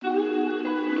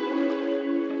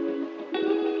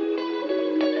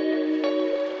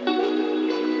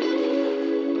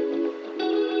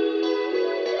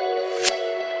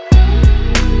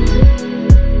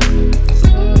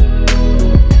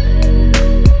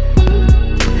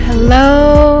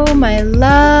my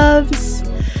loves,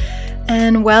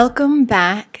 and welcome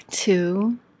back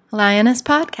to Lioness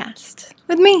Podcast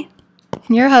with me,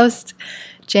 your host,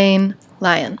 Jane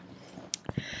Lyon.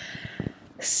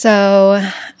 So,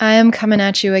 I am coming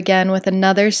at you again with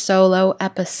another solo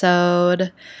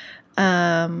episode.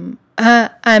 I'm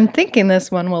thinking this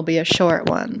one will be a short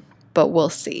one, but we'll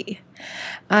see.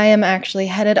 I am actually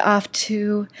headed off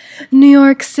to New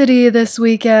York City this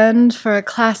weekend for a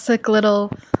classic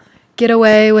little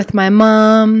getaway with my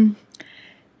mom,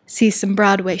 see some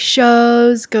Broadway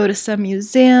shows, go to some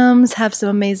museums, have some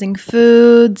amazing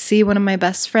food, see one of my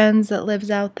best friends that lives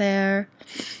out there.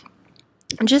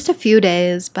 Just a few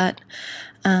days, but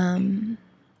I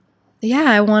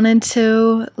wanted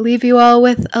to leave you all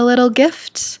with a little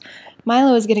gift.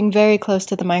 Milo is getting very close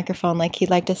to the microphone like he'd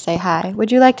like to say hi.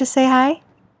 Would you like to say hi?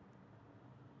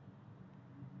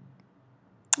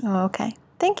 Oh, okay.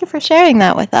 Thank you for sharing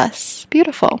that with us.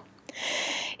 Beautiful.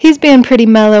 He's being pretty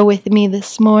mellow with me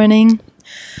this morning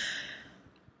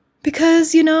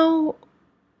because,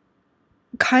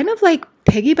 kind of like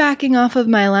piggybacking off of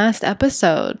my last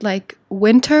episode, like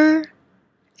winter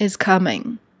is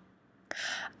coming.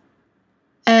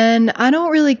 And I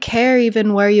don't really care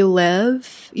even where you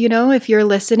live, if you're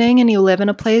listening and you live in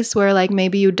a place where like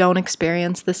maybe you don't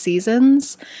experience the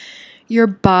seasons, your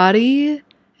body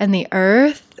and the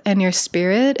earth and your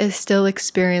spirit is still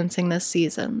experiencing the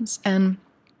seasons. And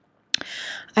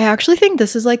I actually think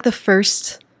this is like the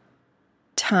first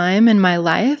time in my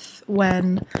life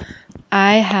when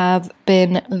I have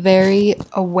been very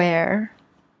aware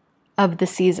of the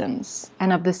seasons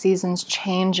and of the seasons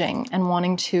changing and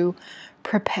wanting to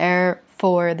prepare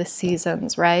for the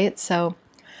seasons, right? So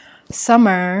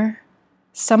summer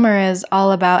is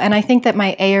all about, and I think that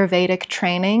my Ayurvedic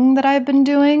training that I've been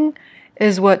doing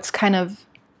is what's kind of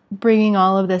bringing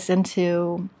all of this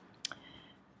into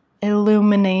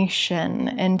illumination,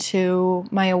 into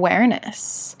my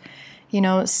awareness.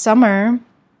 Summer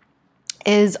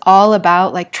is all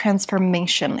about like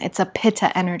transformation. It's a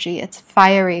pitta energy. It's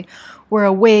fiery. We're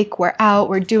awake, we're out,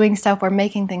 we're doing stuff, we're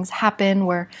making things happen,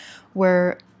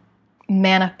 we're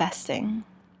manifesting.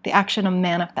 The action of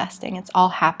manifesting, it's all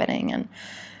happening.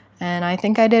 And I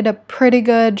think I did a pretty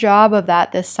good job of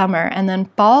that this summer. And then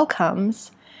fall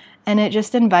comes and it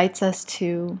just invites us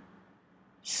to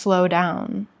slow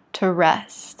down, to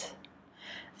rest.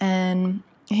 And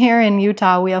here in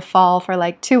Utah, we have fall for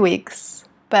like 2 weeks.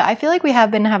 But I feel like we have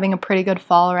been having a pretty good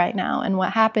fall right now. And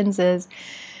what happens is,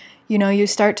 you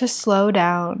start to slow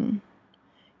down.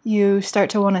 You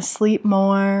start to want to sleep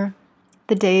more.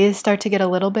 The days start to get a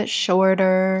little bit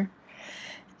shorter.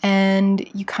 And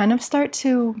you kind of start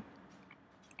to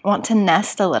want to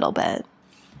nest a little bit.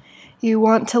 You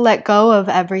want to let go of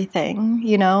everything,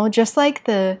 just like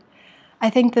I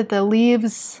think that the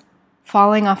leaves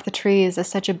falling off the trees is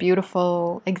such a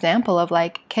beautiful example of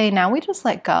like, okay, now we just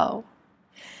let go.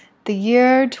 The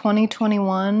year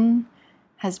 2021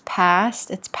 has passed,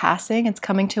 it's passing, it's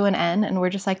coming to an end, and we're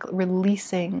just like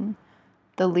releasing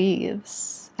the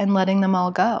leaves and letting them all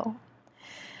go.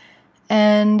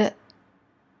 And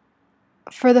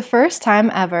for the first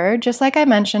time ever, just like I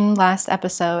mentioned last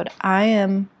episode, I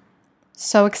am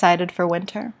so excited for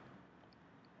winter.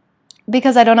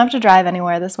 Because I don't have to drive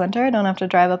anywhere this winter. I don't have to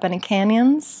drive up any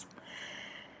canyons.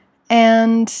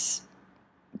 And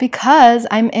because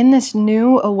I'm in this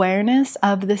new awareness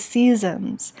of the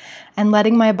seasons and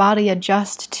letting my body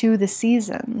adjust to the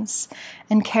seasons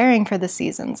and caring for the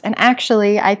seasons. And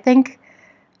actually, I think,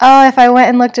 if I went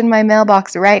and looked in my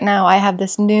mailbox right now, I have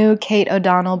this new Kate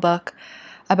O'Donnell book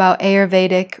about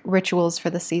Ayurvedic rituals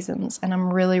for the seasons. And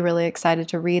I'm really, really excited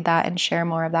to read that and share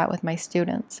more of that with my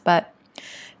students. But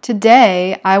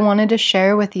today, I wanted to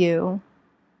share with you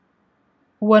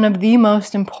one of the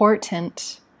most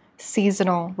important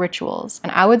seasonal rituals.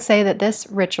 And I would say that this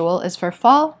ritual is for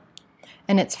fall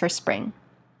and it's for spring.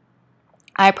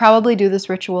 I probably do this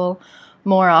ritual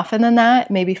more often than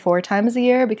that, maybe 4 times a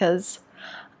year, because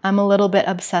I'm a little bit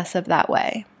obsessive that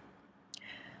way.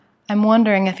 I'm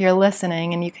wondering if you're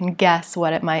listening and you can guess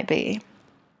what it might be.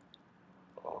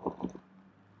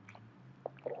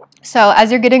 So as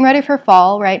you're getting ready for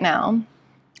fall right now,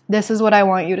 this is what I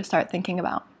want you to start thinking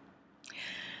about.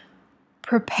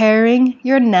 Preparing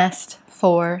your nest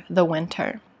for the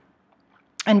winter.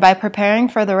 And by preparing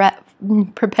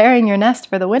your nest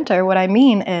for the winter, what I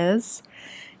mean is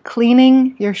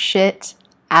cleaning your shit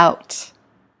out.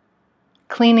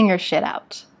 Cleaning your shit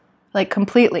out. Like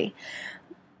completely.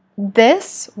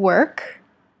 This work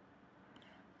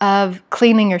of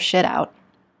cleaning your shit out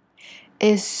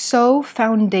is so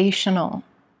foundational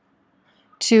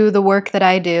to the work that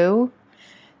I do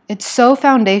It's so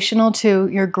foundational to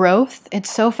your growth. It's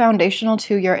so foundational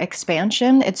to your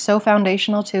expansion. It's so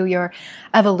foundational to your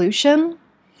evolution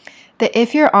that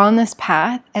if you're on this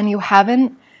path and you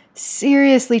haven't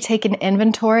seriously taken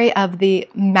inventory of the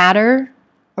matter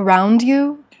around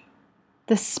you,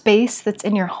 the space that's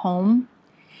in your home,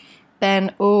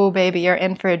 then, oh baby, you're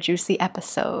in for a juicy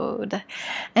episode.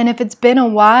 And if it's been a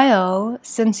while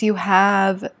since you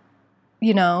have,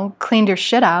 cleaned your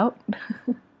shit out,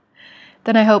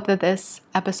 then I hope that this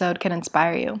episode can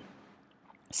inspire you.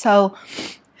 So,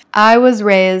 I was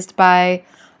raised by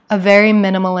a very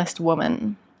minimalist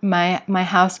woman. My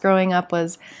house growing up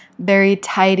was very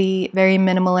tidy, very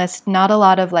minimalist, not a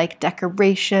lot of like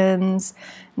decorations,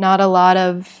 not a lot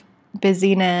of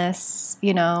busyness,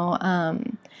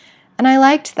 and I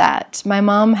liked that. My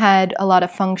mom had a lot of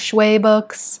feng shui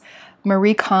books.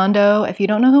 Marie Kondo, if you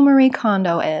don't know who Marie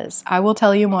Kondo is, I will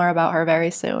tell you more about her very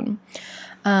soon.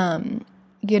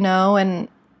 And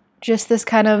just this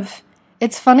kind of,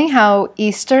 it's funny how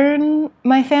Eastern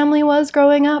my family was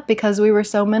growing up because we were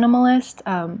so minimalist,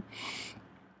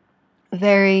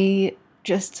 very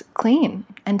just clean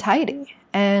and tidy.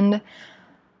 And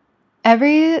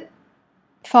every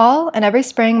fall and every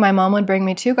spring, my mom would bring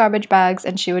me 2 garbage bags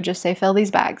and she would just say, fill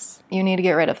these bags. You need to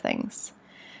get rid of things.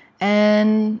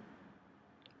 And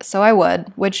so I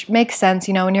would, which makes sense.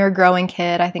 When you're a growing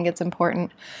kid, I think it's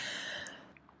important.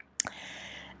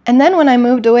 And then when I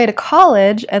moved away to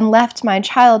college and left my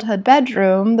childhood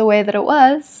bedroom the way that it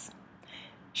was,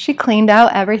 she cleaned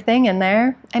out everything in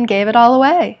there and gave it all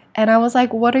away. And I was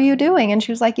like, what are you doing? And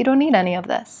she was like, you don't need any of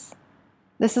this.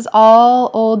 This is all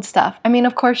old stuff. I mean,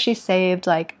 of course, she saved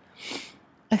like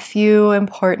a few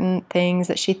important things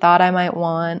that she thought I might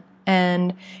want.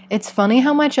 And it's funny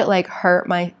how much it like hurt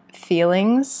my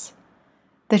feelings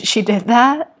that she did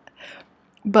that.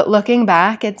 But looking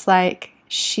back, it's like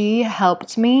she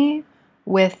helped me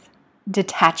with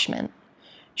detachment.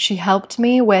 She helped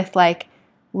me with like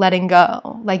letting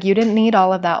go. Like, you didn't need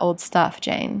all of that old stuff,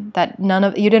 Jane.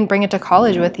 You didn't bring it to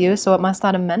college with you, so it must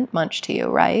not have meant much to you,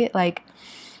 right? Like,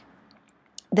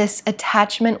 this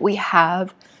attachment we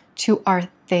have to our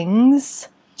things,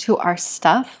 to our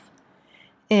stuff,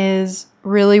 is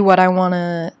really what I want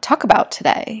to talk about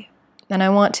today. And I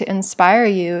want to inspire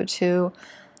you to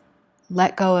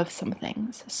let go of some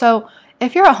things. So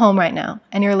if you're at home right now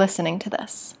and you're listening to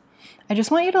this, I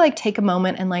just want you to like take a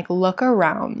moment and like look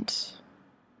around.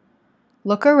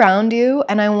 Look around you,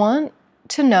 and I want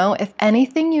to know if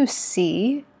anything you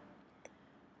see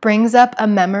brings up a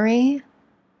memory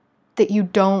that you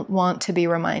don't want to be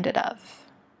reminded of.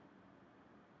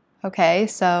 Okay,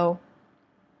 so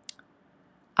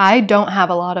I don't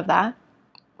have a lot of that,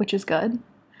 which is good.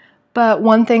 But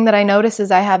one thing that I notice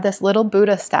is I have this little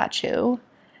Buddha statue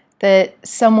that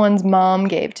someone's mom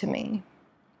gave to me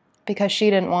because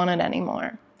she didn't want it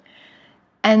anymore.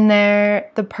 And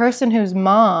the person whose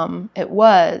mom it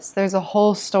was, there's a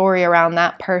whole story around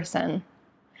that person.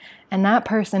 And that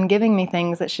person giving me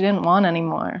things that she didn't want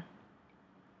anymore.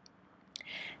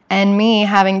 And me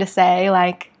having to say,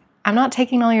 like, I'm not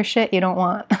taking all your shit you don't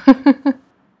want.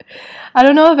 I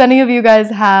don't know if any of you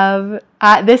guys have,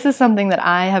 this is something that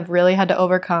I have really had to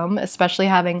overcome, especially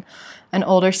having an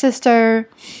older sister.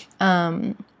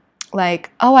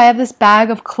 Like, oh, I have this bag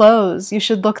of clothes. You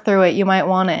should look through it. You might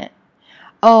want it.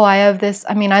 Oh, I have this,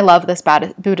 I love this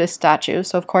Buddhist statue,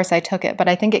 so of course I took it, but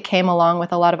I think it came along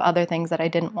with a lot of other things that I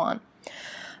didn't want.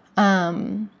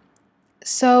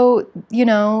 So,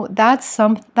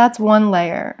 that's one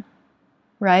layer,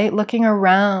 right? Looking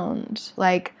around,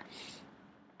 like,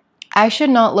 I should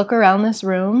not look around this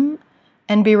room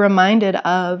and be reminded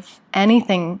of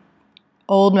anything,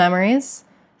 old memories,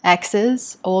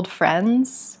 exes, old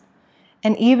friends,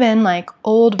 and even like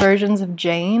old versions of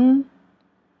Jane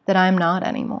that I'm not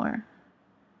anymore.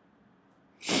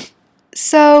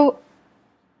 So,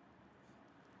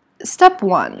 step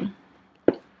one,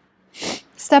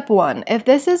 if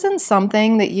this isn't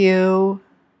something that you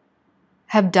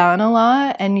have done a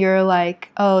lot and you're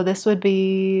like, oh, this would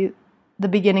be the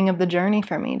beginning of the journey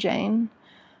for me, Jane.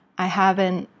 I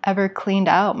haven't ever cleaned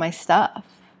out my stuff.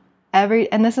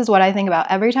 And this is what I think about.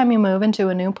 Every time you move into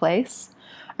a new place,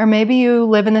 or maybe you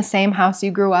live in the same house you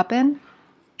grew up in,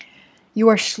 you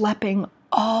are schlepping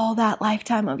all that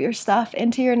lifetime of your stuff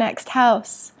into your next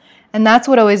house. And that's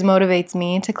what always motivates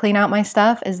me to clean out my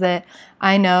stuff, is that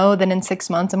I know that in 6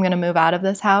 months I'm going to move out of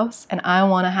this house and I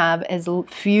want to have as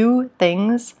few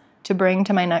things to bring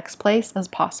to my next place as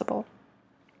possible.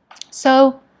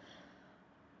 So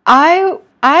I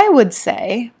would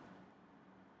say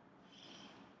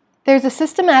there's a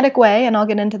systematic way, and I'll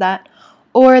get into that,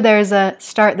 or there's a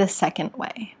start the second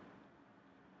way.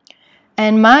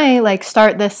 And my like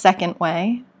start this second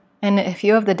way. And if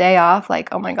you have the day off, like,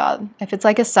 oh my God, if it's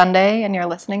like a Sunday and you're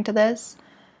listening to this,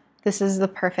 this is the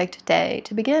perfect day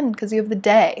to begin because you have the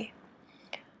day.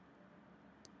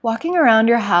 Walking around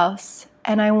your house,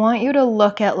 and I want you to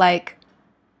look at like,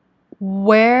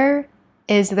 where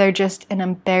is there just an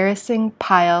embarrassing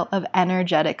pile of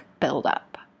energetic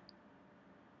buildup?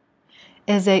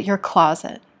 Is it your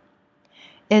closet?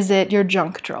 Is it your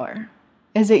junk drawer?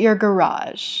 Is it your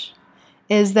garage?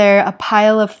 Is there a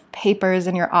pile of papers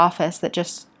in your office that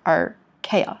just are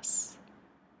chaos?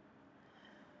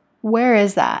 Where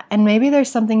is that? And maybe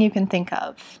there's something you can think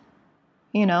of.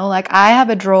 You know, like I have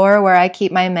a drawer where I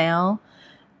keep my mail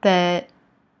that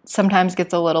sometimes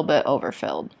gets a little bit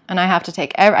overfilled. And I have to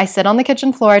I sit on the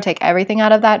kitchen floor, take everything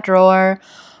out of that drawer,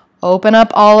 open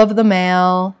up all of the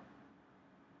mail,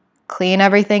 clean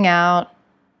everything out.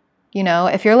 You know,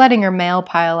 if you're letting your mail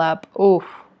pile up, ooh,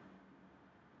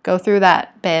 go through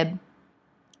that, babe.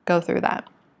 Go through that.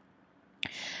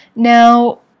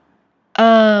 Now,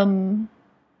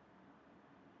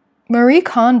 Marie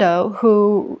Kondo,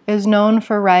 who is known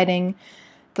for writing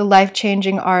The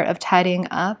Life-Changing Art of Tidying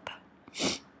Up,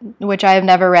 which I have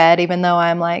never read, even though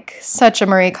I'm like such a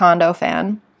Marie Kondo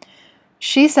fan,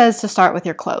 she says to start with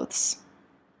your clothes.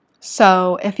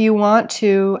 So if you want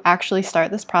to actually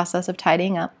start this process of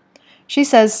tidying up, she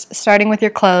says starting with your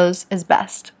clothes is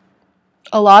best.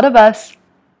 A lot of us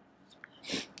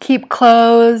keep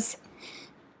clothes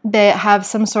that have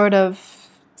some sort of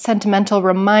sentimental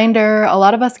reminder. A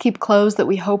lot of us keep clothes that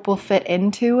we hope will fit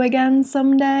into again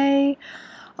someday.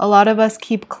 A lot of us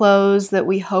keep clothes that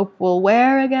we hope we'll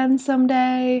wear again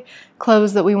someday.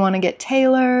 Clothes that we want to get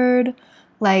tailored.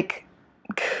 Like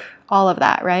all of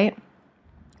that, right?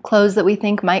 Clothes that we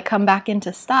think might come back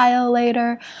into style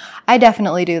later. I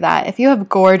definitely do that. If you have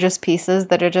gorgeous pieces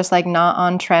that are just like not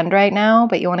on trend right now,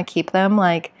 but you want to keep them,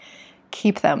 like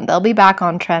keep them. They'll be back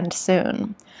on trend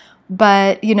soon.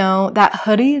 But, you know, that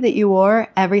hoodie that you wore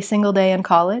every single day in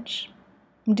college,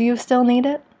 do you still need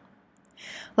it?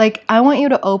 Like, I want you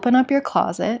to open up your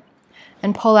closet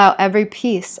and pull out every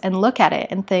piece and look at it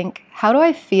and think, how do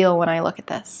I feel when I look at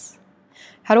this?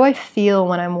 How do I feel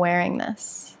when I'm wearing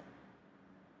this?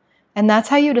 And that's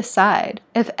how you decide.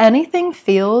 If anything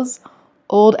feels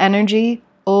old energy,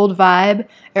 old vibe,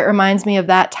 it reminds me of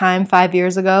that time 5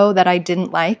 years ago that I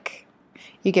didn't like,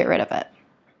 you get rid of it.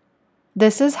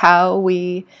 This is how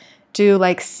we do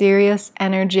like serious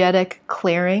energetic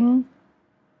clearing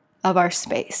of our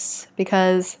space.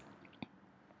 Because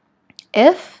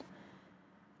if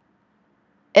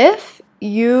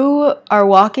you are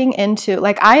walking into,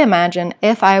 like I imagine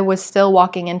if I was still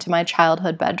walking into my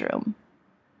childhood bedroom,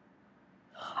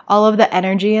 all of the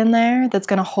energy in there that's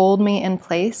going to hold me in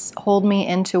place, hold me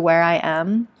into where I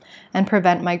am, and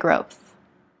prevent my growth.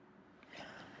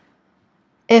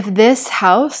 If this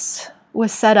house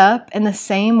was set up in the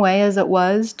same way as it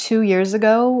was 2 years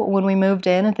ago when we moved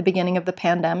in at the beginning of the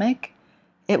pandemic,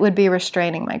 it would be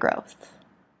restraining my growth.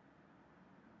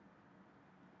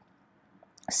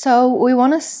 So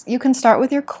you can start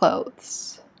with your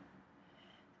clothes.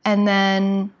 And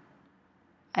then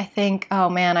I think, oh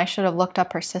man, I should have looked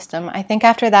up her system. I think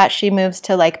after that she moves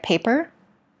to like paper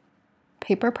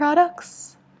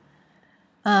products.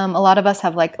 A lot of us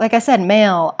have like I said,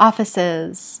 mail,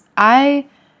 offices.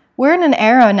 We're in an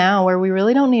era now where we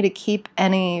really don't need to keep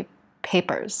any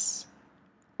papers.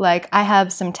 Like I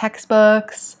have some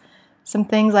textbooks, some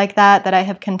things like that I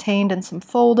have contained in some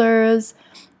folders.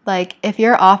 Like if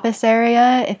your office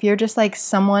area, if you're just like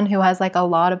someone who has like a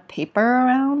lot of paper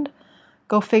around,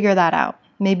 go figure that out.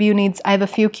 Maybe I have a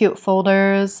few cute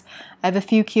folders. I have a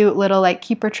few cute little like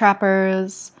keeper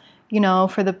trappers, you know,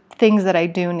 for the things that I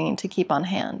do need to keep on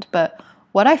hand. But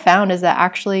what I found is that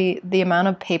actually the amount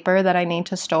of paper that I need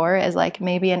to store is like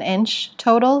maybe an inch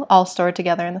total, all stored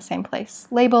together in the same place,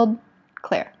 labeled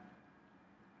clear.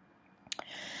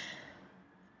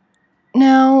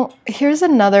 Now, here's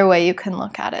another way you can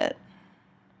look at it.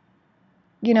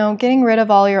 You know, getting rid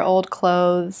of all your old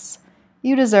clothes,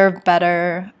 you deserve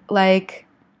better. Like,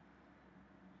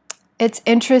 it's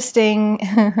interesting.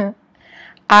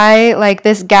 I like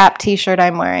this Gap t-shirt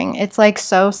I'm wearing. It's like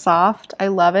so soft. I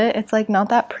love it. It's like not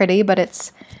that pretty, but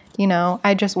it's, you know,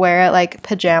 I just wear it like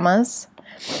pajamas.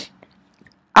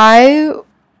 I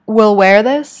will wear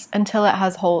this until it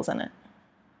has holes in it.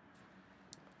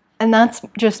 And that's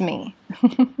just me.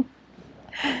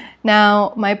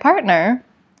 Now, my partner,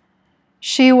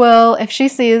 she will, if she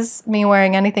sees me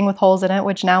wearing anything with holes in it,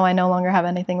 which now I no longer have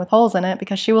anything with holes in it,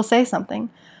 because she will say something.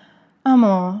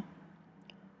 Amo,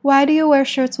 why do you wear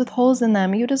shirts with holes in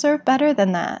them? You deserve better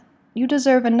than that. You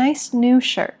deserve a nice new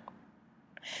shirt.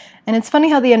 And it's funny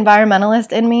how the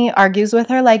environmentalist in me argues with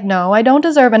her, like, no, I don't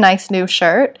deserve a nice new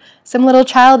shirt. Some little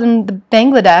child in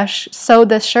Bangladesh sewed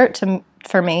this shirt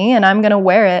for me, and I'm going to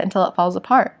wear it until it falls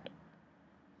apart.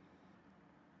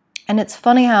 And it's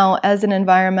funny how, as an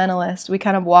environmentalist, we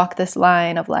kind of walk this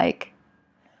line of like,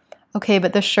 okay,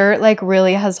 but the shirt like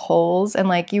really has holes, and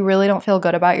like you really don't feel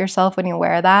good about yourself when you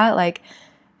wear that. Like,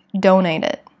 donate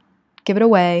it. Give it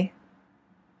away.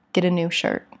 Get a new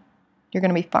shirt. You're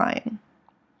going to be fine.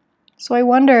 So I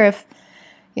wonder if,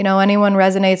 anyone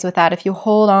resonates with that, if you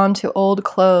hold on to old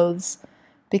clothes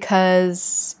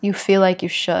because you feel like you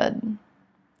should.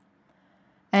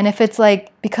 And if it's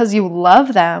like because you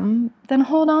love them, then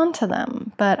hold on to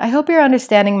them. But I hope you're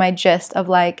understanding my gist of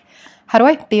like, how do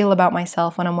I feel about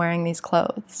myself when I'm wearing these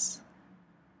clothes?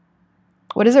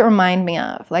 What does it remind me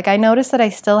of? Like, I noticed that I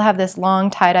still have this long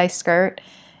tie-dye skirt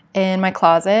in my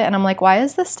closet, and I'm like, why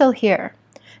is this still here?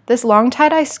 This long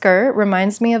tie-dye skirt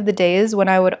reminds me of the days when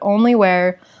I would only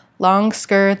wear long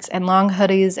skirts and long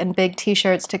hoodies and big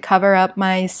t-shirts to cover up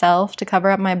myself, to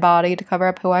cover up my body, to cover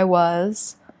up who I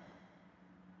was.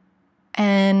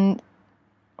 And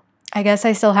I guess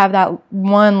I still have that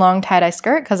one long tie-dye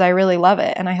skirt because I really love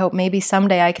it. And I hope maybe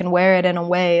someday I can wear it in a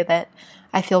way that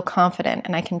I feel confident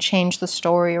and I can change the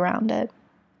story around it.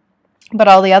 But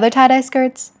all the other tie-dye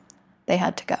skirts, they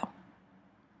had to go.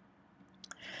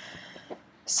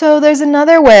 So there's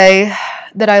another way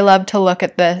that I love to look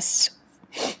at this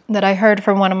that I heard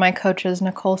from one of my coaches,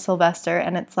 Nicole Sylvester,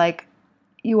 and it's like,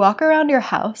 you walk around your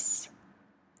house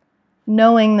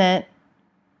knowing that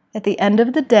at the end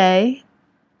of the day,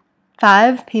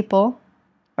 5 people,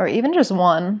 or even just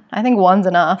one, I think one's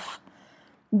enough,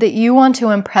 that you want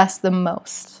to impress the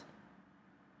most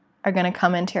are going to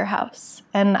come into your house.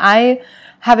 And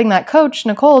having that coach,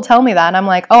 Nicole, tell me that, and I'm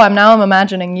like, oh, I'm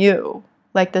imagining you,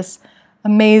 like this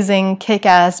amazing,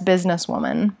 kick-ass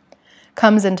businesswoman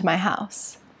comes into my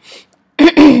house.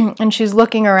 And she's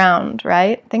looking around,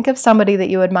 right? Think of somebody that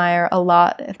you admire a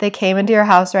lot. If they came into your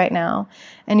house right now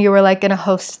and you were like going to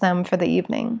host them for the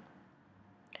evening.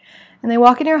 And they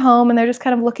walk in your home and they're just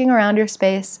kind of looking around your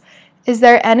space. Is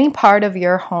there any part of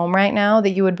your home right now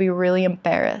that you would be really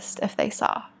embarrassed if they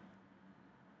saw?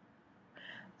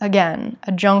 Again,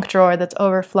 a junk drawer that's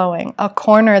overflowing, a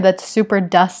corner that's super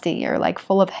dusty or like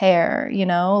full of hair,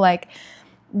 like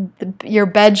your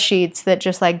bed sheets that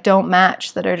just like don't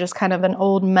match, that are just kind of an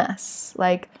old mess.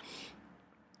 Like,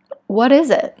 what is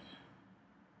it?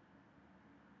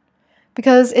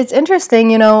 Because it's interesting,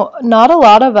 not a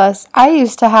lot of us, I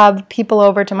used to have people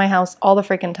over to my house all the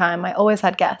freaking time. I always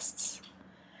had guests.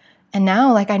 And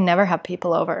now, like, I never have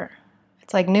people over.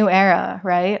 It's like new era,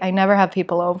 right? I never have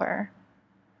people over.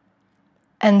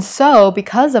 And so,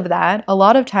 because of that, a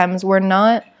lot of times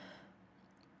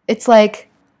it's like,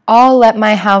 I'll let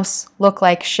my house look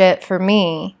like shit for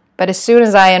me, but as soon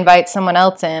as I invite someone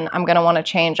else in, I'm going to want to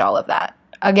change all of that.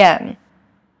 Again,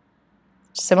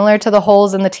 similar to the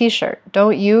holes in the t-shirt.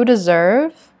 Don't you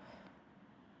deserve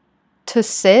to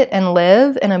sit and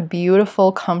live in a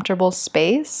beautiful, comfortable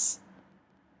space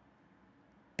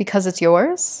because it's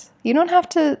yours? You don't have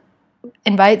to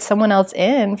invite someone else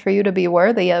in for you to be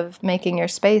worthy of making your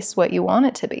space what you want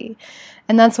it to be.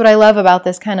 And that's what I love about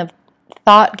this kind of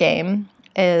thought game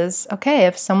is, okay,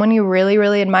 if someone you really,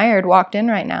 really admired walked in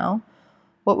right now,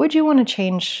 what would you want to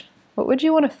change? What would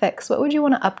you want to fix? What would you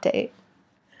want to update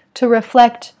to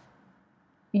reflect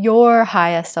your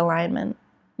highest alignment,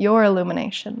 your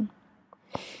illumination?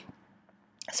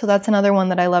 So that's another one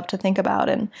that I love to think about.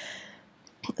 And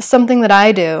something that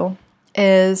I do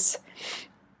is,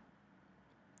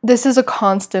 this is a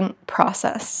constant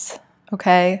process,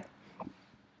 okay?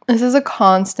 This is a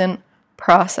constant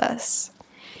process.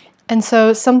 And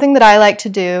so something that I like to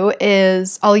do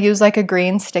is I'll use like a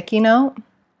green sticky note,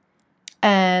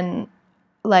 and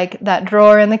like that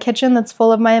drawer in the kitchen that's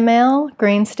full of my mail,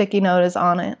 green sticky note is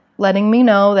on it, letting me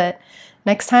know that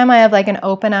next time I have like an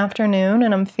open afternoon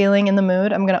and I'm feeling in the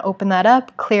mood, I'm going to open that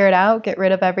up, clear it out, get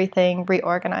rid of everything,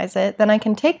 reorganize it. Then I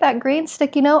can take that green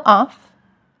sticky note off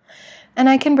and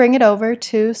I can bring it over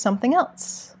to something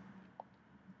else.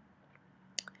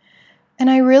 And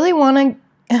I really want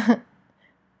to,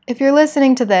 if you're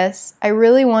listening to this, I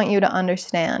really want you to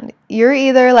understand. You're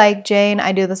either like, Jane,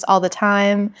 I do this all the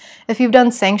time. If you've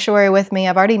done Sanctuary with me,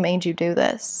 I've already made you do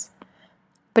this.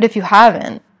 But if you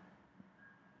haven't,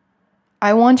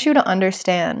 I want you to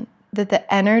understand that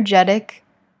the energetic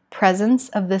presence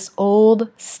of this old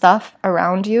stuff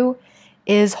around you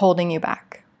is holding you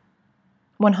back.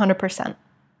 100%.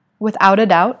 Without a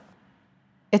doubt,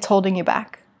 it's holding you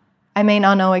back. I may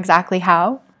not know exactly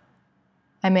how.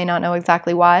 I may not know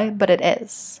exactly why, but it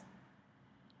is.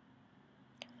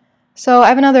 So I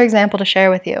have another example to share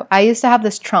with you. I used to have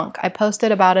this trunk. I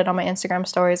posted about it on my Instagram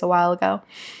stories a while ago.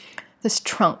 This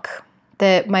trunk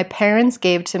that my parents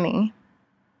gave to me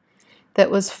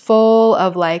that was full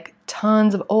of like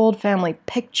tons of old family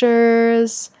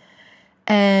pictures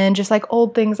and just like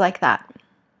old things like that.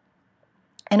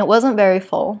 And it wasn't very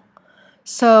full.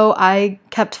 So I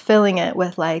kept filling it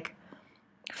with like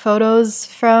photos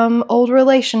from old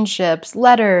relationships,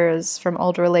 letters from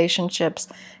old relationships,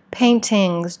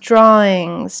 paintings,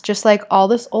 drawings, just like all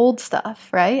this old stuff,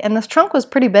 right? And this trunk was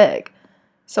pretty big.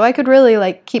 So I could really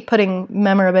like keep putting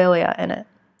memorabilia in it.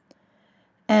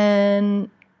 And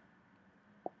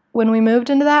when we moved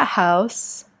into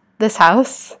this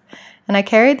house, and I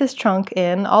carried this trunk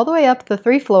in all the way up the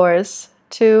 3 floors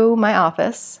to my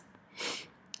office,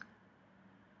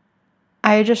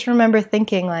 I just remember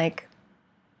thinking like,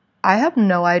 I have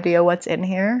no idea what's in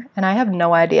here, and I have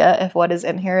no idea if what is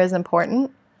in here is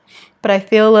important, but I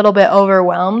feel a little bit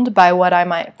overwhelmed by what I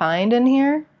might find in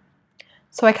here,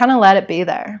 so I kind of let it be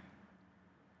there.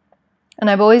 And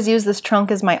I've always used this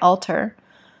trunk as my altar,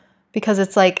 because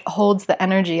it's like holds the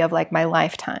energy of like my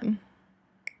lifetime.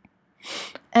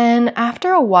 And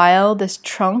after a while, this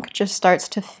trunk just starts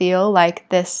to feel like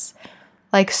this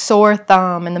like sore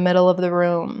thumb in the middle of the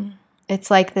room.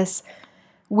 It's like this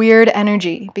weird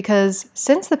energy, because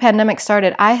since the pandemic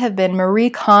started, I have been Marie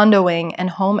Kondoing and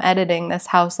home editing this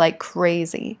house like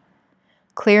crazy.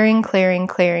 Clearing.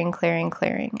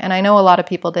 And I know a lot of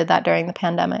people did that during the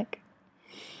pandemic.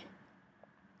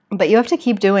 But you have to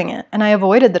keep doing it. And I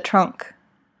avoided the trunk.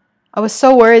 I was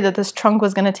so worried that this trunk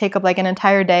was going to take up like an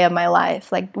entire day of my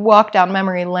life, like walk down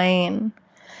memory lane.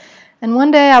 And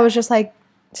one day I was just like,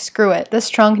 screw it. This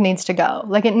trunk needs to go.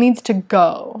 Like, it needs to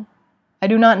go. I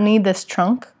do not need this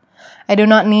trunk. I do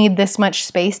not need this much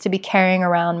space to be carrying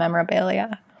around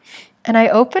memorabilia. And I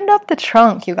opened up the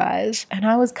trunk, you guys, and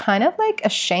I was kind of like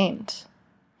ashamed.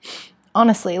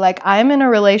 Honestly, like, I'm in a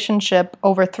relationship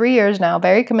over 3 years now,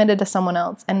 very committed to someone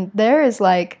else. And there is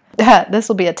like, this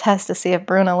will be a test to see if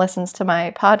Bruna listens to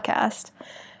my podcast.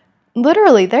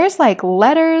 Literally, there's like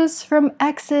letters from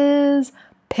exes,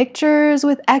 pictures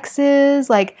with exes,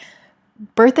 like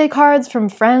birthday cards from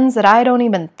friends that I don't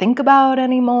even think about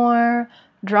anymore,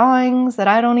 drawings that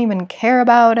I don't even care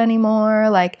about anymore.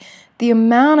 Like, the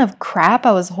amount of crap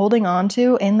I was holding on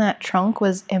to in that trunk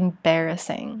was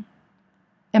embarrassing.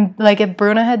 And like, if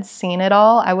Bruna had seen it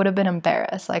all, I would have been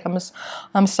embarrassed. Like,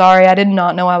 I'm sorry, I did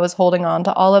not know I was holding on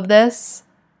to all of this.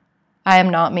 I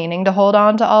am not meaning to hold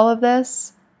on to all of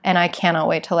this, and I cannot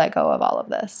wait to let go of all of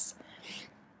this.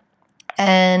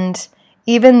 And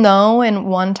even though in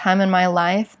one time in my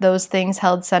life, those things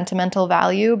held sentimental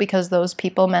value because those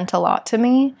people meant a lot to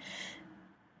me,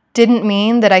 didn't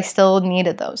mean that I still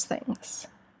needed those things.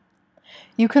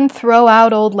 You can throw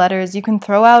out old letters, you can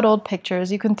throw out old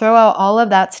pictures, you can throw out all of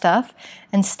that stuff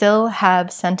and still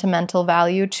have sentimental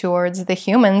value towards the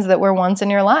humans that were once in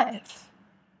your life.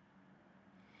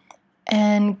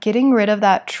 And getting rid of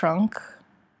that trunk,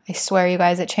 I swear you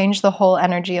guys, it changed the whole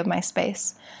energy of my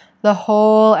space. The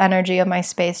whole energy of my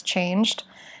space changed,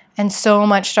 and so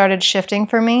much started shifting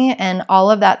for me, and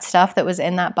all of that stuff that was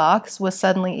in that box was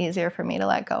suddenly easier for me to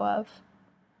let go of.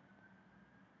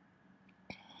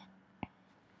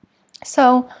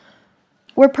 So,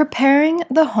 we're preparing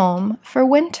the home for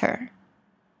winter.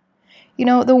 You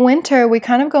know, the winter, we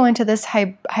kind of go into this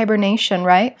hibernation,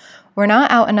 right? We're not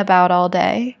out and about all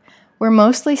day. We're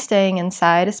mostly staying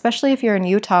inside, especially if you're in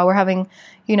Utah. We're having,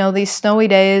 you know, these snowy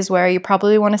days where you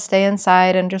probably want to stay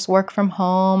inside and just work from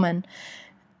home. And,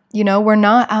 you know, we're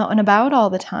not out and about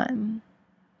all the time.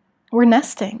 We're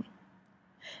nesting.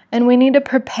 And we need to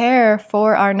prepare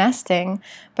for our nesting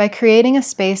by creating a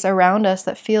space around us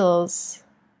that feels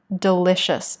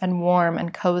delicious and warm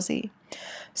and cozy.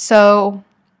 So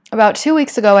about 2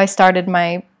 weeks ago, I started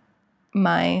my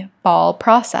fall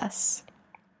process.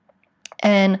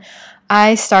 And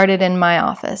I started in my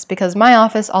office because my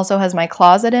office also has my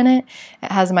closet in it.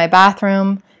 It has my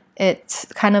bathroom. It's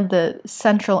kind of the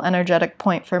central energetic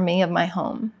point for me of my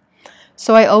home.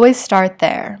 So I always start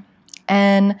there.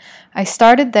 And I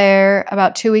started there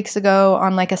about 2 weeks ago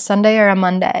on like a Sunday or a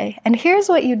Monday. And here's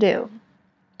what you do.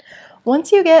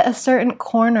 Once you get a certain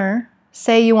corner,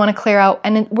 say you want to clear out,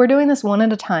 and we're doing this one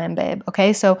at a time, babe,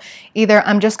 okay? So either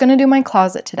I'm just going to do my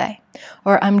closet today,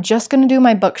 or I'm just going to do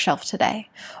my bookshelf today,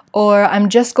 or I'm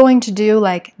just going to do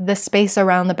like the space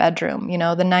around the bedroom, you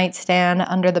know, the nightstand,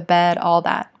 under the bed, all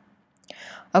that.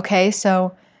 Okay,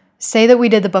 so say that we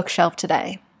did the bookshelf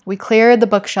today. We cleared the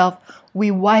bookshelf. We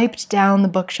wiped down the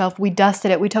bookshelf. We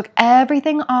dusted it. We took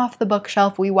everything off the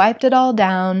bookshelf. We wiped it all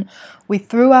down. We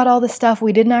threw out all the stuff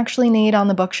we didn't actually need on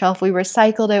the bookshelf. We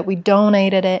recycled it. We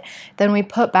donated it. Then we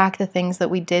put back the things that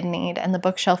we did need. And the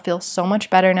bookshelf feels so much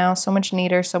better now, so much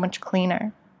neater, so much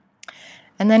cleaner.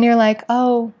 And then you're like,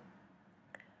 oh,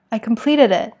 I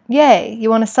completed it. Yay. You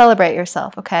want to celebrate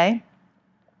yourself, okay?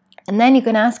 And then you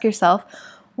can ask yourself,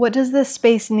 what does this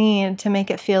space need to make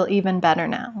it feel even better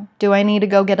now? Do I need to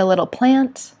go get a little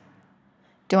plant?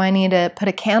 Do I need to put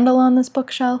a candle on this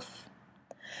bookshelf?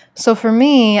 So for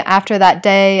me, after that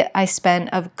day I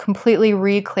spent of completely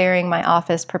re-clearing my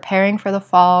office, preparing for the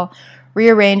fall,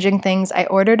 rearranging things, I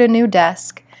ordered a new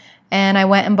desk, and I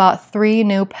went and bought 3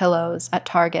 new pillows at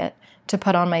Target to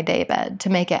put on my daybed to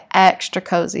make it extra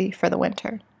cozy for the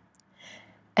winter.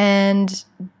 And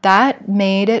that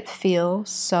made it feel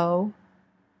so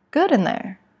good in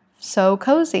there, so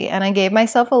cozy. And I gave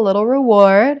myself a little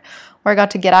reward where I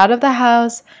got to get out of the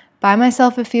house, buy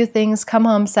myself a few things, come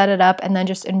home, set it up, and then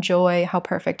just enjoy how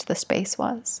perfect the space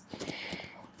was.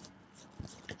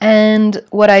 And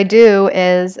what I do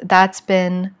is that's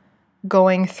been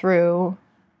going through,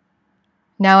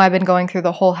 now I've been going through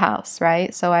the whole house,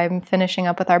 right? So I'm finishing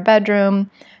up with our bedroom,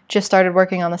 just started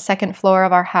working on the 2nd floor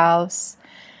of our house.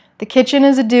 The kitchen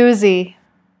is a doozy.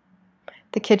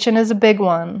 The kitchen is a big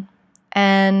one.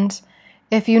 And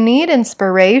if you need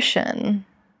inspiration,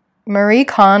 Marie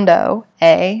Kondo,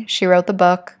 she wrote the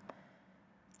book,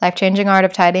 Life-Changing Art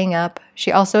of Tidying Up.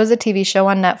 She also has a TV show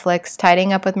on Netflix,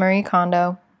 Tidying Up with Marie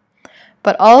Kondo.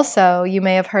 But also, you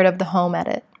may have heard of The Home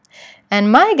Edit.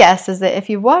 And my guess is that if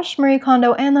you've watched Marie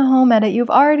Kondo and The Home Edit, you've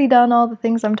already done all the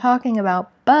things I'm talking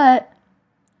about, but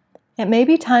it may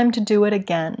be time to do it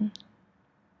again.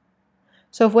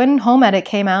 So if when Home Edit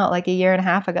came out like a year and a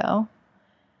half ago,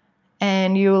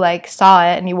 and you saw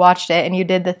it and you watched it and you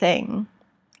did the thing,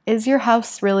 is your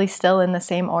house really still in the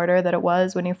same order that it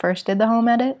was when you first did the Home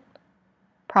Edit?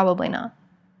 Probably not.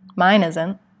 Mine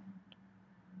isn't.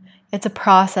 It's a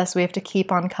process we have to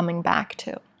keep on coming back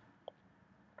to.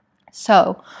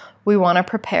 So we want to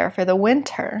prepare for the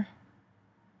winter,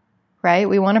 right?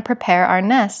 We want to prepare our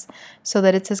nest so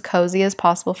that it's as cozy as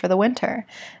possible for the winter.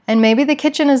 And maybe the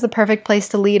kitchen is the perfect place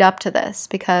to lead up to this,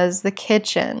 because the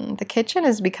kitchen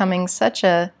is becoming such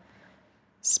a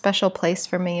special place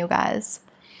for me, you guys.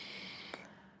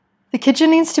 The kitchen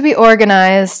needs to be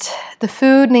organized. The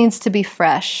food needs to be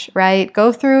fresh, right?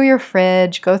 Go through your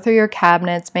fridge, go through your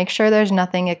cabinets, make sure there's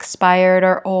nothing expired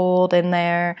or old in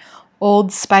there.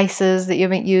 Old spices that you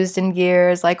haven't used in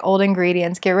years, like old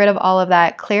ingredients. Get rid of all of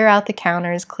that. Clear out the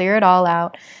counters. Clear it all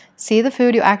out. See the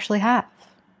food you actually have.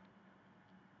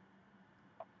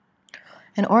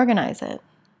 And organize it.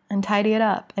 And tidy it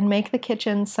up. And make the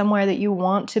kitchen somewhere that you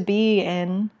want to be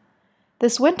in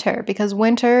this winter. Because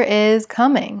winter is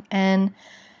coming. And,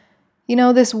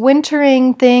 this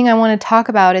wintering thing I want to talk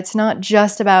about, it's not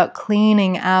just about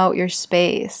cleaning out your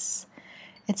space.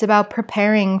 It's about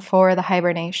preparing for the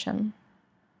hibernation.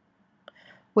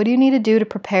 What do you need to do to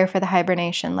prepare for the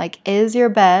hibernation? Is your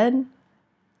bed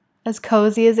as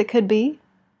cozy as it could be?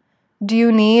 Do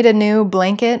you need a new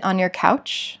blanket on your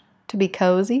couch to be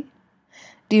cozy?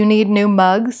 Do you need new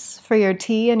mugs for your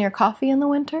tea and your coffee in the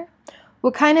winter?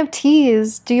 What kind of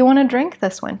teas do you want to drink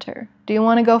this winter? Do you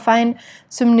want to go find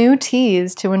some new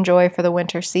teas to enjoy for the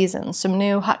winter season? Some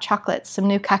new hot chocolates, some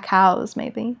new cacaos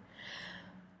maybe?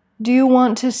 Do you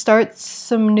want to start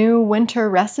some new winter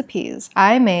recipes?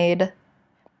 I made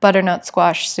butternut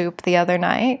squash soup the other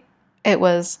night. It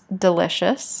was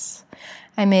delicious.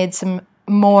 I made some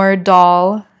more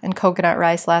dal and coconut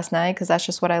rice last night because that's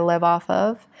just what I live off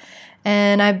of.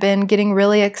 And I've been getting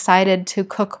really excited to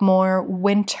cook more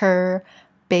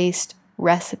winter-based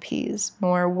recipes,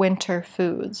 more winter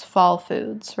foods, fall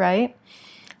foods, right?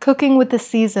 Cooking with the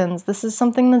seasons. This is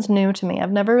something that's new to me.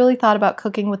 I've never really thought about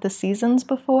cooking with the seasons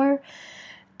before,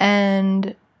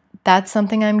 and that's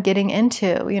something I'm getting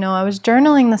into. I was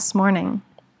journaling this morning,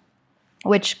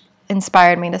 which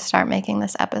inspired me to start making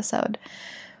this episode.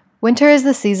 Winter is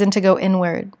the season to go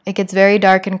inward. It gets very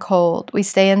dark and cold. We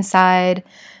stay inside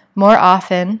more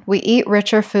often. We eat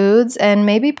richer foods and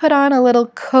maybe put on a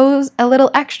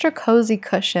little extra cozy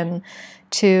cushion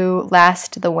to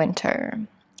last the winter.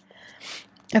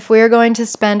 If we are going to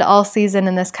spend all season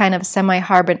in this kind of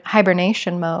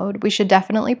semi-hibernation mode, we should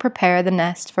definitely prepare the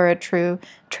nest for a true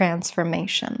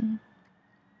transformation.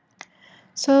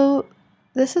 So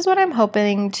this is what I'm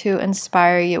hoping to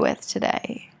inspire you with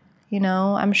today.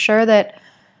 I'm sure that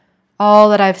all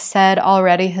that I've said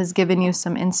already has given you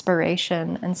some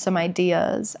inspiration and some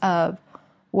ideas of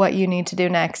what you need to do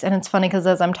next. And it's funny because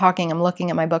as I'm talking, I'm looking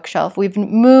at my bookshelf. We've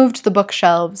moved the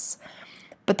bookshelves,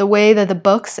 but the way that the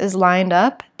books is lined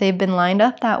up, they've been lined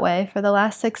up that way for the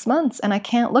last 6 months, and I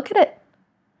can't look at it.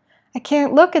 I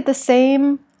can't look at the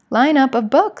same lineup of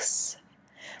books.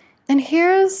 And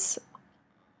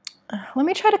let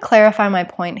me try to clarify my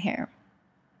point here.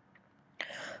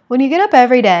 When you get up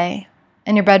every day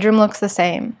and your bedroom looks the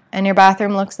same, and your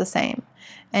bathroom looks the same,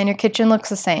 and your kitchen looks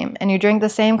the same, and you drink the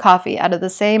same coffee out of the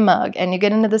same mug, and you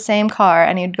get into the same car,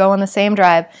 and you go on the same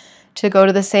drive to go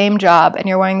to the same job, and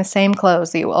you're wearing the same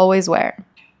clothes that you always wear,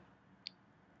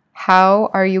 how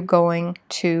are you going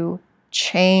to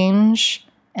change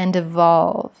and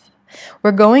evolve?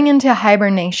 We're going into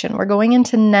hibernation. We're going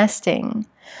into nesting.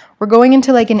 We're going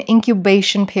into like an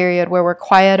incubation period where we're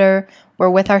quieter, we're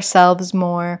with ourselves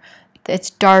more,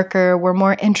 it's darker, we're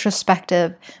more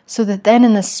introspective, so that then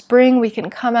in the spring we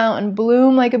can come out and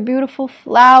bloom like a beautiful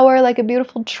flower, like a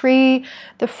beautiful tree.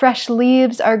 The fresh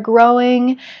leaves are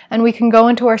growing, and we can go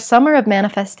into our summer of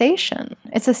manifestation.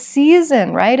 It's a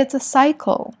season, right? It's a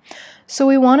cycle. So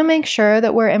we want to make sure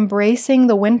that we're embracing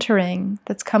the wintering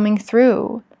that's coming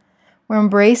through. We're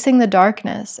embracing the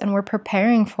darkness, and we're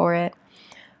preparing for it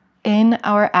in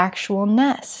our actual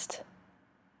nest.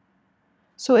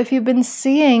 So if you've been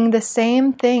seeing the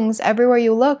same things everywhere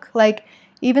you look, like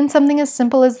even something as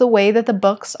simple as the way that the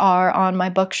books are on my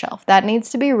bookshelf, that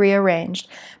needs to be rearranged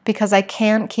because I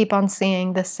can't keep on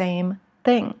seeing the same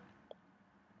thing.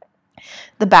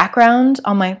 The background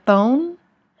on my phone,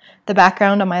 the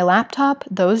background on my laptop,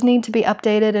 those need to be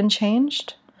updated and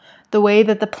changed. The way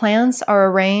that the plants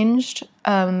are arranged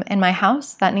in my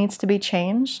house, that needs to be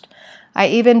changed.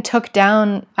 I take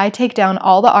down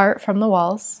all the art from the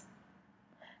walls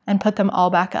and put them all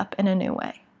back up in a new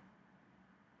way.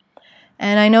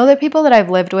 And I know that people that I've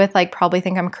lived with like probably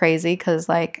think I'm crazy because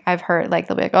like I've heard like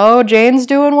they'll be like, oh, Jane's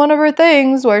doing one of her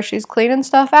things where she's cleaning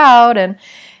stuff out, and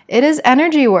it is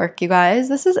energy work, you guys.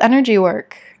 This is energy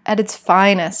work at its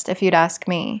finest, if you'd ask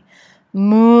me.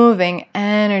 Moving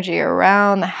energy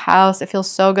around the house. It feels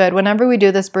so good. Whenever we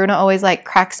do this, Bruno always like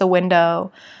cracks a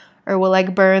window or will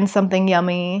like burn something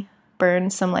yummy, burn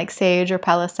some like sage or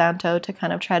Palo Santo to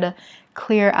kind of try to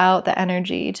clear out the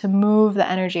energy, to move the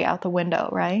energy out the window,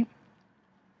 right?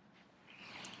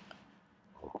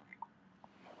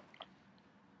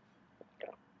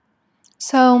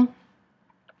 So,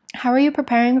 how are you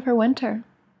preparing for winter?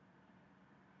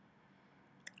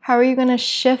 How are you going to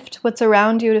shift what's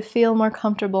around you to feel more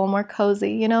comfortable, more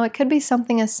cozy? You know, it could be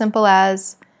something as simple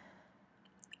as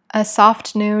a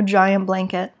soft new giant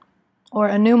blanket or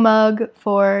a new mug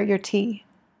for your tea.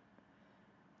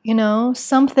 You know,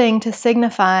 something to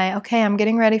signify, okay, I'm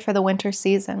getting ready for the winter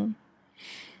season.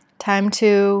 Time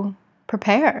to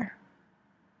prepare.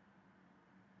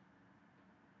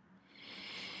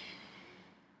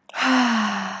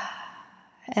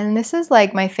 And this is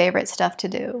like my favorite stuff to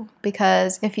do,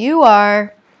 because if you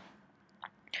are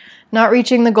not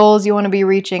reaching the goals you want to be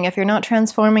reaching, if you're not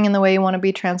transforming in the way you want to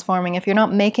be transforming, if you're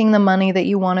not making the money that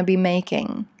you want to be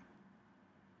making,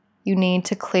 you need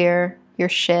to clear your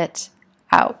shit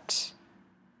out.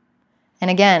 And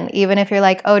again, even if you're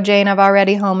like, oh, Jane, I've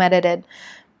already home edited,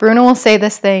 Bruno will say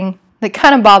this thing that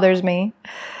kind of bothers me.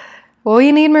 Well,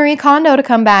 you need Marie Kondo to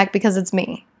come back because it's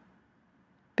me.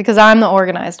 Because I'm the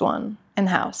organized one in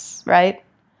the house, right?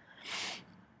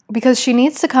 Because she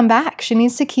needs to come back. She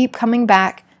needs to keep coming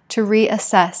back to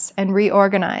reassess and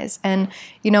reorganize. And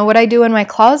you know what I do in my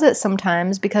closet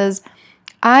sometimes, because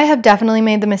I have definitely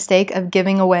made the mistake of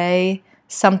giving away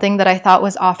something that I thought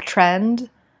was off trend,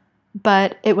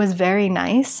 but it was very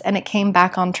nice and it came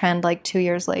back on trend like 2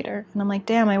 years later. And I'm like,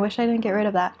 damn, I wish I didn't get rid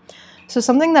of that. So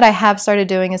something that I have started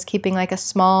doing is keeping like a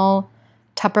small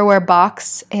Tupperware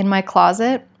box in my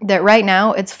closet that right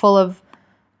now it's full of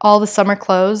all the summer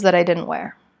clothes that I didn't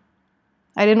wear.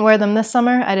 I didn't wear them this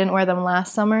summer. I didn't wear them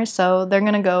last summer. So they're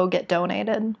going to go get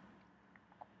donated.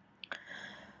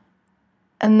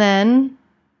 And then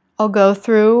I'll go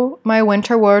through my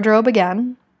winter wardrobe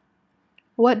again.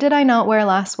 What did I not wear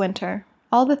last winter?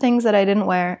 All the things that I didn't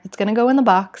wear. It's going to go in the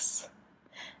box.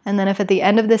 And then if at the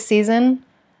end of this season,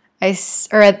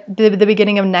 or at the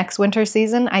beginning of next winter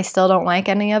season, I still don't like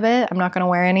any of it, I'm not going to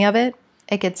wear any of it,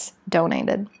 it gets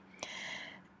donated.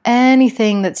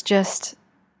 Anything that's just,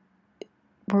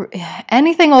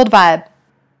 anything old vibe,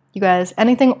 you guys,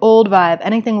 anything old vibe,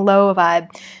 anything low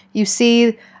vibe. You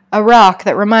see a rock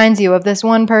that reminds you of this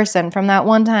one person from that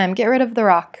one time, get rid of the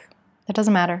rock. It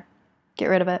doesn't matter. Get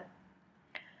rid of it.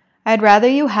 I'd rather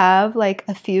you have like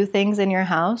a few things in your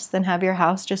house than have your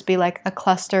house just be like a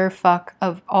clusterfuck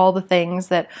of all the things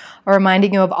that are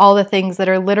reminding you of all the things that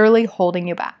are literally holding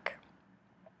you back.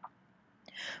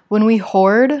 When we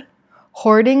hoard,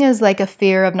 hoarding is like a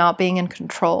fear of not being in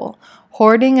control.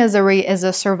 Hoarding is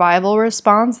a survival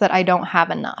response that I don't have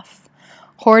enough.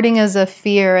 Hoarding is a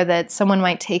fear that someone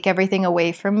might take everything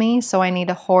away from me, so I need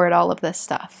to hoard all of this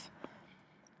stuff.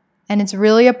 And it's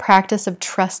really a practice of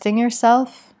trusting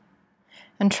yourself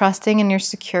and trusting in your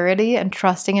security and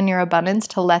trusting in your abundance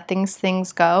to let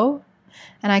things go.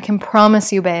 And I can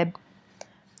promise you, babe,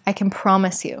 I can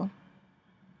promise you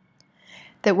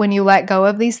that when you let go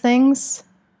of these things,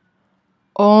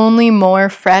 only more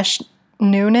fresh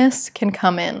newness can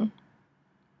come in.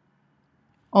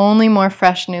 Only more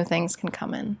fresh new things can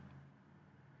come in.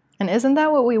 And isn't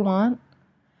that what we want?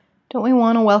 Don't we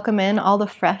want to welcome in all the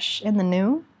fresh and the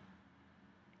new?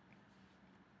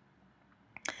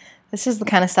 This is the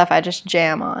kind of stuff I just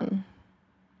jam on.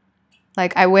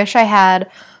 Like, I wish I had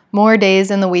more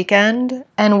days in the weekend,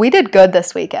 and we did good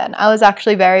this weekend. I was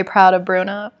actually very proud of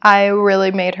Bruna. I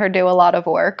really made her do a lot of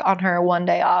work on her one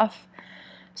day off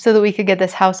so that we could get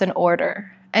this house in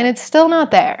order. And it's still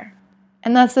not there.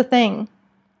 And that's the thing.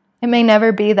 It may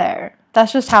never be there.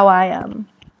 That's just how I am.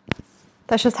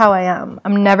 That's just how I am.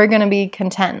 I'm never going to be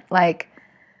content. Like,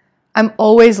 I'm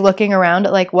always looking around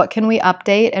at like, what can we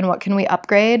update and what can we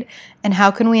upgrade and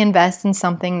how can we invest in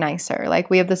something nicer? Like,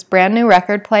 we have this brand new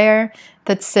record player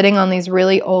that's sitting on these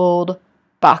really old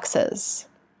boxes.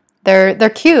 They're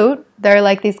cute. They're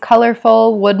like these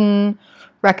colorful wooden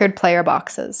record player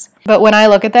boxes. But when I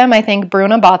look at them, I think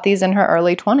Bruna bought these in her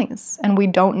early 20s and we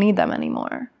don't need them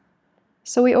anymore.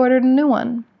 So we ordered a new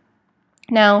one.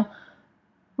 Now,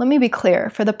 let me be clear.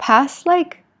 For the past,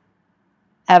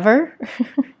 ever,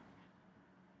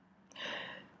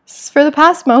 for the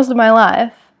past most of my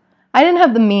life, I didn't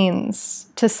have the means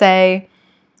to say,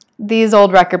 these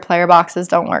old record player boxes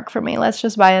don't work for me. Let's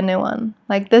just buy a new one.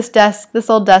 Like, this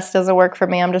old desk doesn't work for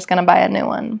me. I'm just going to buy a new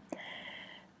one.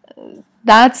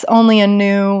 That's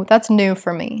new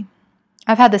for me.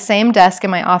 I've had the same desk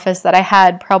in my office that I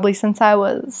had probably since I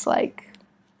was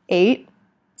 8.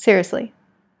 Seriously.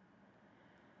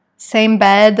 Same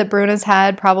bed that Bruna's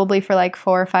had probably for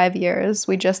 4 or 5 years.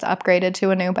 We just upgraded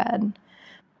to a new bed.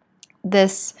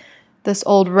 This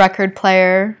old record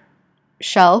player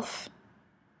shelf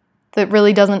that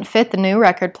really doesn't fit the new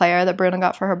record player that Bruna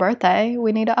got for her birthday.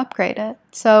 We need to upgrade it.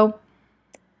 So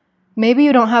maybe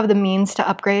you don't have the means to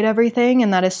upgrade everything,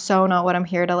 and that is so not what I'm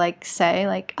here to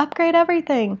say, upgrade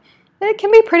everything. It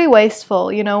can be pretty wasteful.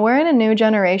 We're in a new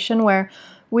generation where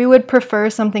we would prefer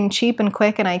something cheap and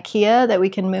quick in IKEA that we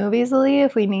can move easily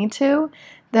if we need to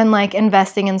than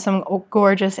investing in some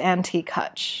gorgeous antique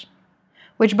hutch,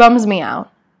 which bums me out,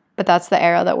 but that's the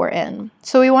era that we're in.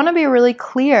 So we want to be really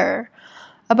clear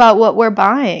about what we're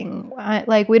buying.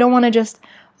 We don't want to just,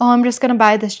 I'm just going to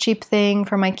buy this cheap thing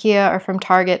from IKEA or from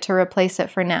Target to replace it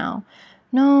for now.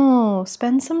 No,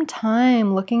 spend some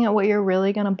time looking at what you're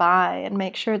really going to buy and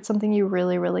make sure it's something you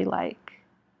really, really like,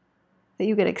 that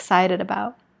you get excited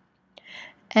about.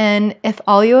 And if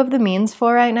all you have the means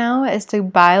for right now is to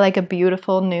buy a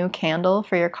beautiful new candle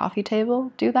for your coffee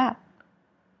table, do that.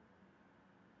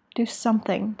 Do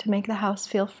something to make the house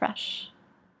feel fresh.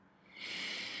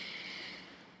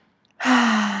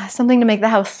 Something to make the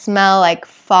house smell like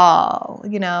fall,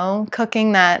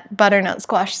 Cooking that butternut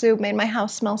squash soup made my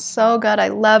house smell so good. I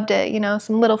loved it,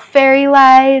 Some little fairy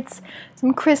lights,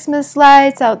 some Christmas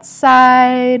lights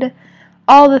outside,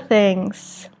 all the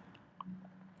things.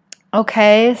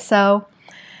 Okay, so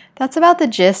that's about the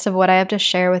gist of what I have to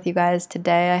share with you guys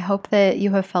today. I hope that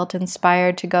you have felt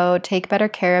inspired to go take better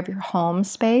care of your home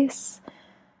space,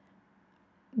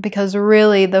 because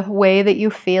really the way that you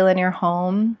feel in your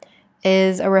home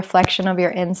is a reflection of your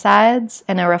insides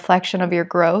and a reflection of your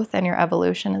growth and your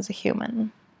evolution as a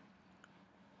human.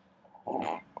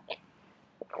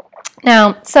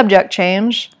 Now, subject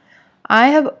change. I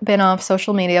have been off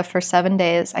social media for 7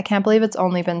 days. I can't believe it's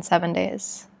only been 7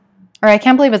 days. Or I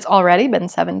can't believe it's already been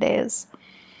 7 days.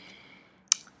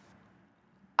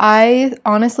 I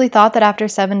honestly thought that after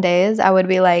 7 days, I would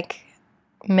be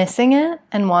missing it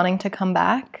and wanting to come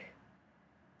back.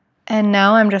 And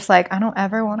now I'm just I don't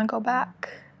ever want to go back.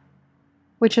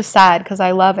 Which is sad because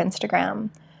I love Instagram.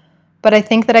 But I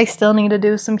think that I still need to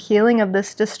do some healing of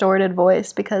this distorted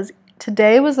voice, because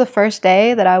today was the first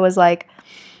day that I was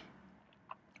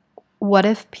what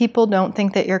if people don't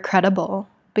think that you're credible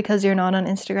because you're not on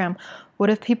Instagram? What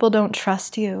if people don't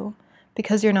trust you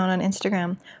because you're not on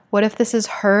Instagram? What if this is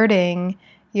hurting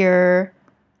your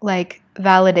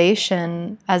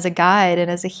validation as a guide and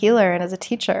as a healer and as a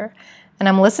teacher? And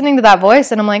I'm listening to that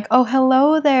voice and I'm oh,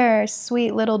 hello there,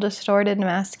 sweet little distorted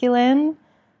masculine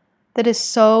that is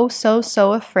so, so,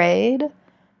 so afraid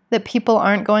that people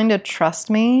aren't going to trust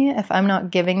me if I'm not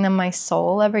giving them my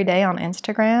soul every day on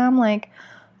Instagram. Like,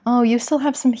 oh, you still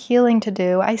have some healing to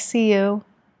do. I see you.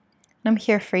 And I'm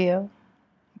here for you.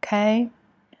 Okay?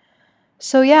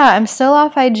 So yeah, I'm still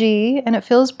off IG and it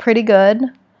feels pretty good.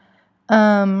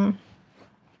 Honestly,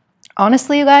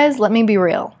 you guys, let me be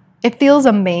real. It feels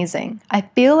amazing. I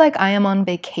feel like I am on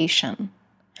vacation.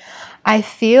 I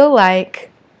feel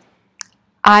like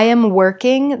I am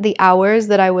working the hours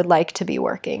that I would like to be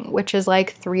working, which is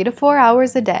like 3 to 4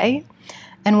 hours a day.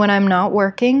 And when I'm not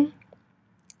working,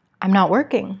 I'm not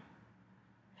working.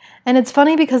 And it's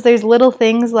funny because there's little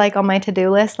things like on my to-do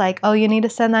list, like, oh, you need to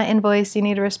send that invoice, you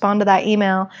need to respond to that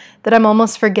email, that I'm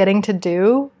almost forgetting to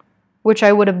do, which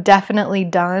I would have definitely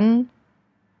done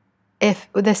if,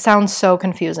 this sounds so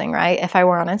confusing, right? If I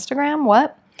were on Instagram,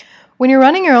 what? When you're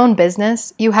running your own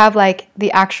business, you have like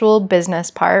the actual business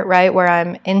part, right? Where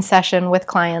I'm in session with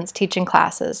clients, teaching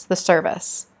classes, the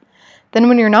service. Then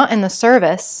when you're not in the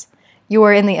service, you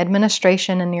are in the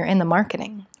administration and you're in the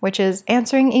marketing, which is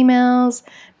answering emails,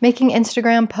 making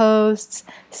Instagram posts,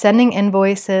 sending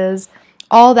invoices,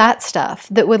 all that stuff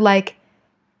that would like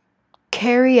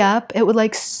carry up, it would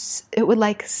like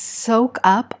soak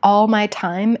up all my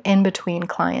time in between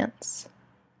clients.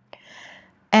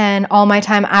 And all my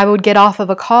time I would get off of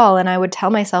a call and I would tell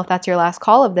myself that's your last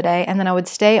call of the day, and then I would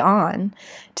stay on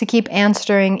to keep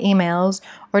answering emails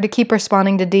or to keep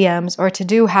responding to DMs or to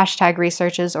do hashtag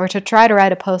researches or to try to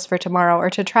write a post for tomorrow or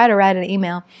to try to write an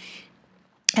email.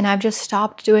 And I've just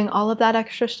stopped doing all of that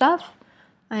extra stuff.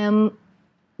 I am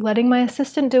letting my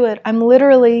assistant do it. I'm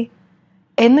literally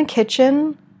in the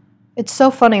kitchen. It's so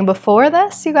funny. Before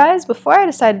this, you guys, before I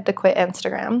decided to quit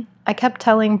Instagram, I kept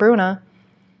telling Bruna,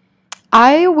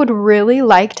 I would really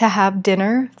like to have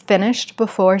dinner finished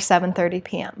before 7:30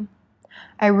 p.m.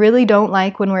 I really don't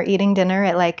like when we're eating dinner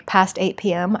at like past 8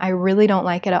 p.m. I really don't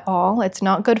like it at all. It's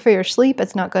not good for your sleep.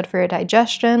 It's not good for your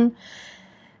digestion.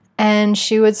 And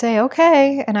she would say,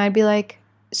 okay. And I'd be like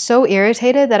so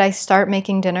irritated that I start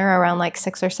making dinner around like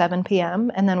 6 or 7 p.m.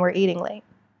 and then we're eating late.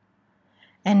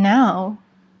 And now,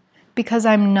 because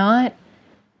I'm not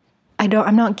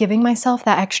giving myself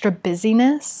that extra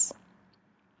busyness,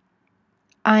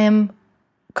 I'm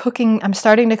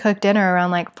starting to cook dinner around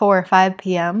like 4 or 5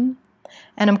 p.m.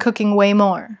 and I'm cooking way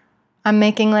more. I'm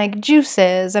making like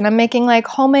juices and I'm making like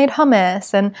homemade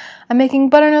hummus and I'm making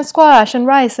butternut squash and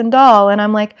rice and dal, and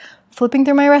I'm like flipping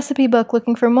through my recipe book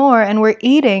looking for more, and we're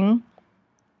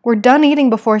done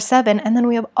eating before 7, and then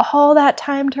we have all that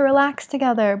time to relax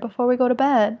together before we go to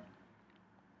bed.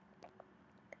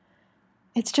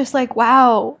 It's just like,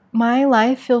 wow, my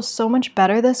life feels so much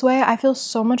better this way. I feel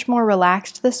so much more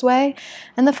relaxed this way.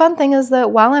 And the fun thing is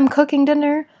that while I'm cooking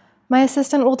dinner, my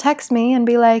assistant will text me and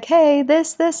be like, hey,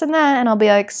 this, and that. And I'll be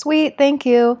like, sweet, thank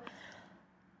you.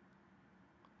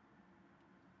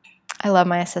 I love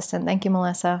my assistant. Thank you,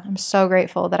 Melissa. I'm so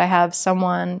grateful that I have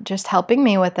someone just helping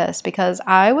me with this, because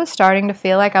I was starting to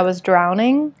feel like I was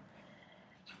drowning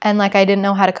and like I didn't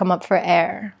know how to come up for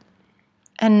air.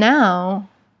 And now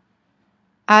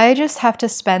I just have to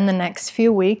spend the next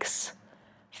few weeks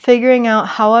figuring out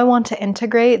how I want to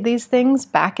integrate these things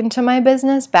back into my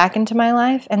business, back into my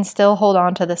life, and still hold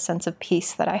on to the sense of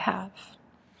peace that I have.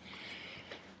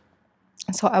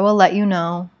 So I will let you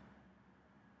know.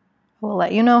 I will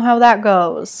let you know how that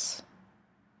goes.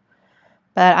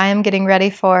 But I am getting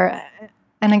ready for,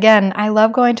 and again, I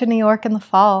love going to New York in the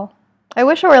fall. I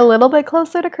wish it were a little bit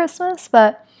closer to Christmas,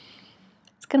 but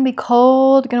it's going to be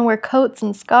cold, going to wear coats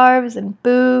and scarves and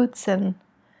boots and,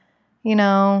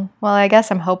 well, I guess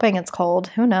I'm hoping it's cold.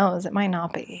 Who knows? It might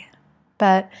not be.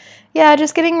 But yeah,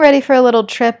 just getting ready for a little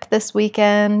trip this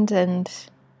weekend, and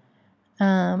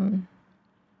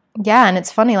yeah, and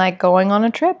it's funny, like going on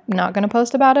a trip, not going to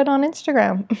post about it on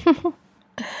Instagram.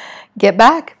 Get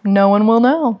back, no one will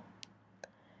know.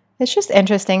 It's just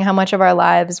interesting how much of our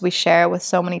lives we share with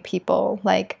so many people.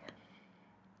 Like,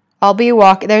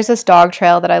 there's this dog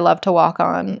trail that I love to walk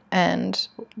on, and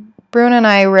Bruna and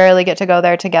I rarely get to go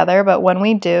there together, but when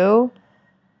we do,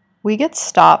 we get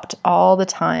stopped all the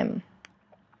time.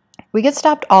 We get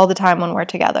stopped all the time when we're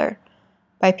together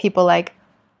by people like,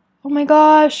 oh my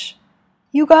gosh,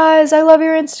 you guys, I love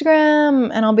your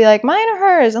Instagram. And I'll be like, mine or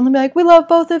hers? And they'll be like, we love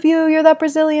both of you. You're that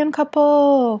Brazilian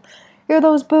couple. You're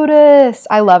those Buddhists.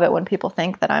 I love it when people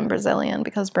think that I'm Brazilian,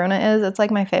 because Bruna is. It's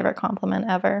like my favorite compliment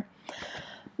ever.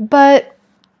 But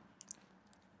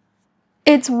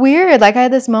it's weird. Like, I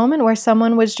had this moment where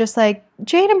someone was just like,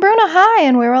 Jade and Bruna, hi.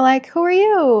 And we were like, who are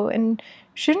you? And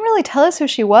she didn't really tell us who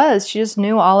she was. She just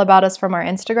knew all about us from our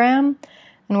Instagram.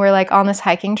 And we're like on this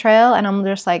hiking trail. And I'm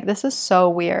just like, this is so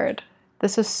weird.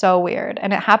 This is so weird.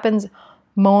 And it happens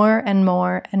more and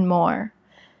more and more.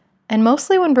 And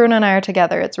mostly when Bruno and I are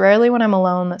together. It's rarely when I'm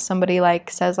alone that somebody like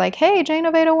says like, hey, Jane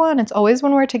of 801. It's always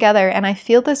when we're together. And I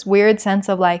feel this weird sense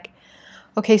of like,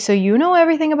 okay, so you know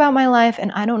everything about my life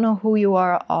and I don't know who you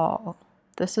are at all.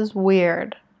 This is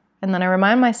weird. And then I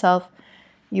remind myself,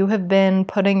 you have been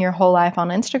putting your whole life on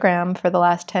Instagram for the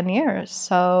last 10 years.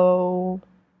 So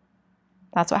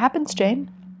that's what happens,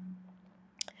 Jane.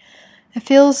 It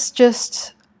feels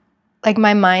just like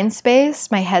my mind space,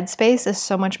 my head space is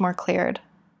so much more cleared.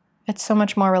 It's so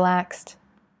much more relaxed.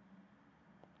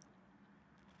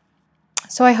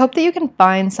 So I hope that you can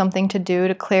find something to do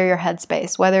to clear your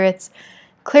headspace, whether it's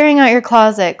clearing out your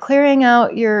closet, clearing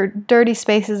out your dirty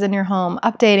spaces in your home,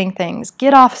 updating things,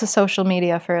 get off of social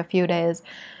media for a few days.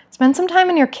 Spend some time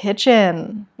in your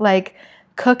kitchen, like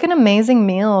cook an amazing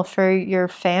meal for your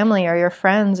family or your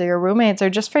friends or your roommates or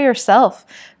just for yourself.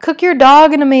 Cook your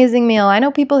dog an amazing meal. I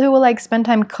know people who will like spend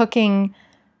time cooking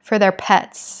for their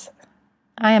pets.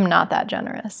 I am not that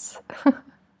generous.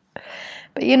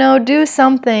 But do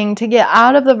something to get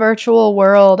out of the virtual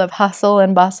world of hustle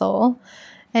and bustle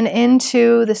and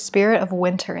into the spirit of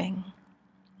wintering.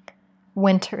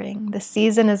 Wintering. The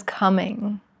season is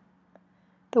coming.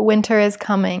 The winter is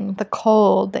coming. The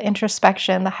cold, the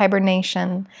introspection, the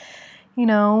hibernation.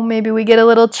 Maybe we get a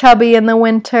little chubby in the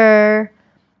winter.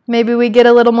 Maybe we get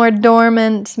a little more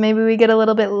dormant. Maybe we get a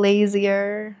little bit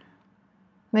lazier.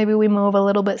 Maybe we move a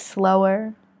little bit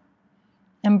slower.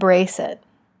 Embrace it.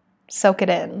 Soak it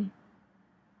in.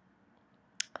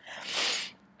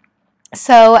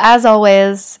 So, as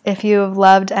always, if you've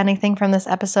loved anything from this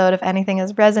episode, if anything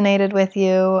has resonated with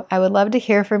you, I would love to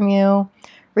hear from you.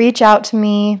 Reach out to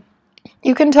me.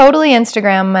 You can totally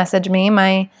Instagram message me.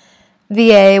 My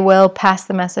VA will pass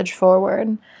the message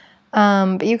forward.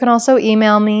 But you can also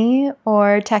email me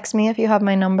or text me if you have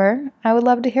my number. I would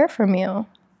love to hear from you.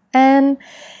 And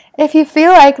if you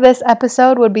feel like this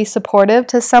episode would be supportive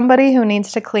to somebody who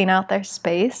needs to clean out their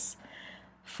space,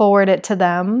 forward it to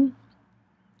them.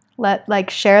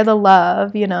 Share the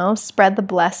love, spread the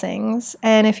blessings.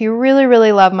 And if you really,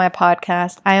 really love my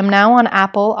podcast, I am now on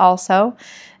Apple also.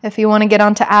 If you want to get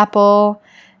onto Apple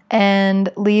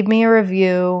and leave me a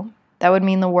review, that would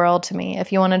mean the world to me.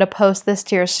 If you wanted to post this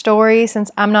to your story,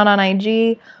 since I'm not on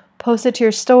IG, post it to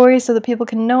your story so that people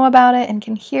can know about it and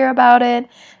can hear about it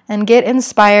and get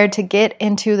inspired to get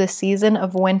into the season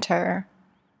of winter.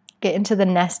 Get into the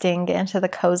nesting, get into the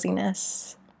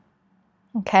coziness.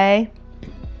 Okay?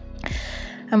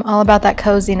 I'm all about that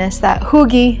coziness, that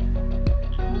hoogie.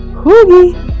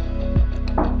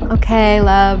 Okay,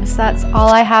 loves, that's all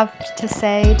I have to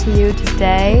say to you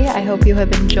today. I hope you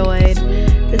have enjoyed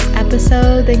this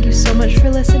episode. Thank you so much for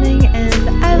listening, and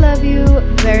I love you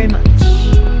very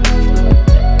much.